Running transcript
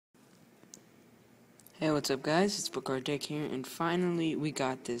Hey, what's up guys, it's Bakkar here, and finally we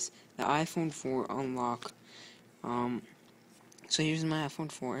got this, the iPhone 4 unlock. So here's my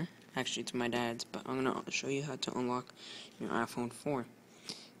iPhone 4, actually it's my dad's, but I'm gonna show you how to unlock your iPhone 4.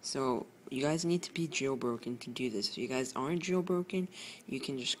 So, you guys need to be jailbroken to do this. If you guys aren't jailbroken, you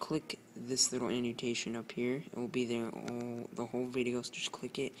can just click this little annotation up here. It will be there the whole video, so just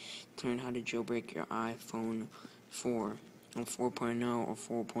click it to learn how to jailbreak your iPhone 4 on 4.0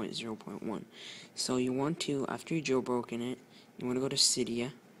 or 4.0.1. So you want to, after you jailbroken it, you want to go to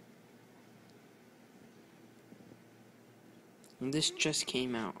Cydia. And this just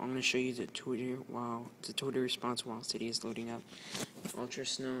came out. I'm going to show you the Twitter response while Cydia is loading up. Ultra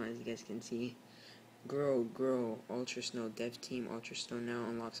Snow, as you guys can see. Grow, Ultra Snow, Dev Team, Ultra Snow now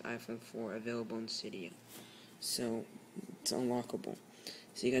unlocks iPhone 4, available in Cydia. So, it's unlockable.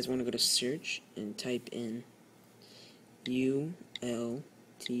 So you guys want to go to search and type in ULTRA.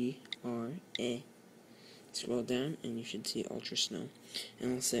 Scroll down and you should see Ultra Snow. And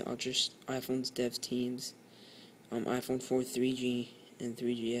it'll say iPhone's Dev Teams, iPhone 4 3G and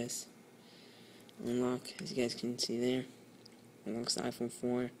 3GS. Unlock, as you guys can see there. Unlocks the iPhone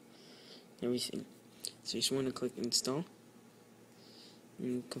 4, everything. So you just want to click install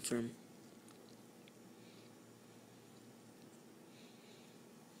and confirm.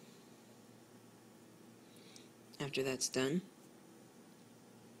 After that's done,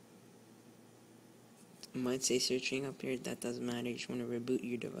 it might say searching up here. That doesn't matter. You just want to reboot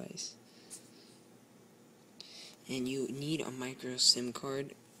your device. And you need a micro SIM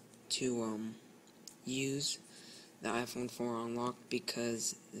card to use the iPhone 4 unlock,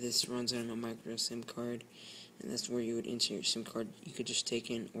 because this runs on a micro SIM card, and that's where you would insert your SIM card. You could just take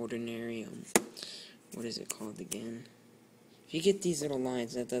an ordinary what is it called again? If you get these little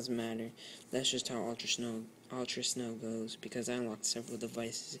lines, that doesn't matter. That's just how Ultra Snow goes, because I unlocked several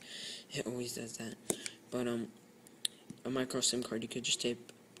devices. It always does that. But a micro SIM card, you could just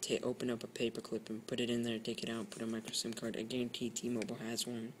open up a paperclip and put it in there, take it out, put a micro SIM card. I guarantee T-Mobile has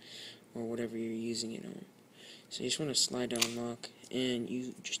one, or whatever you're using it on. So you just want to slide down unlock, and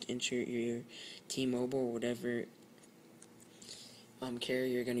you just insert your T-Mobile or whatever carrier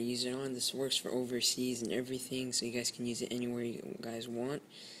you're going to use it on. This works for overseas and everything, so you guys can use it anywhere you guys want.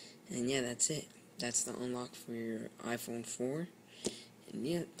 And yeah, that's it. That's the unlock for your iPhone 4. And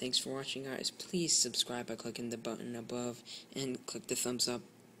yeah, thanks for watching guys. Please subscribe by clicking the button above, and click the thumbs up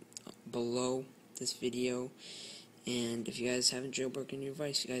below this video. And if you guys haven't jailbroken your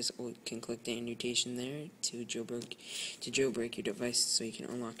device, you guys can click the annotation there to jailbreak your device so you can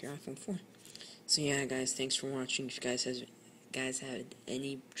unlock your iPhone 4. So yeah guys, thanks for watching. If you guys had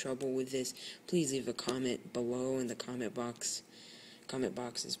any trouble with this, please leave a comment below in the comment boxes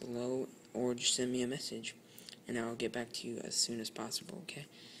below, or just send me a message and I'll get back to you as soon as possible, okay?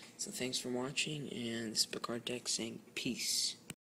 So thanks for watching, and this is Bakkar saying peace.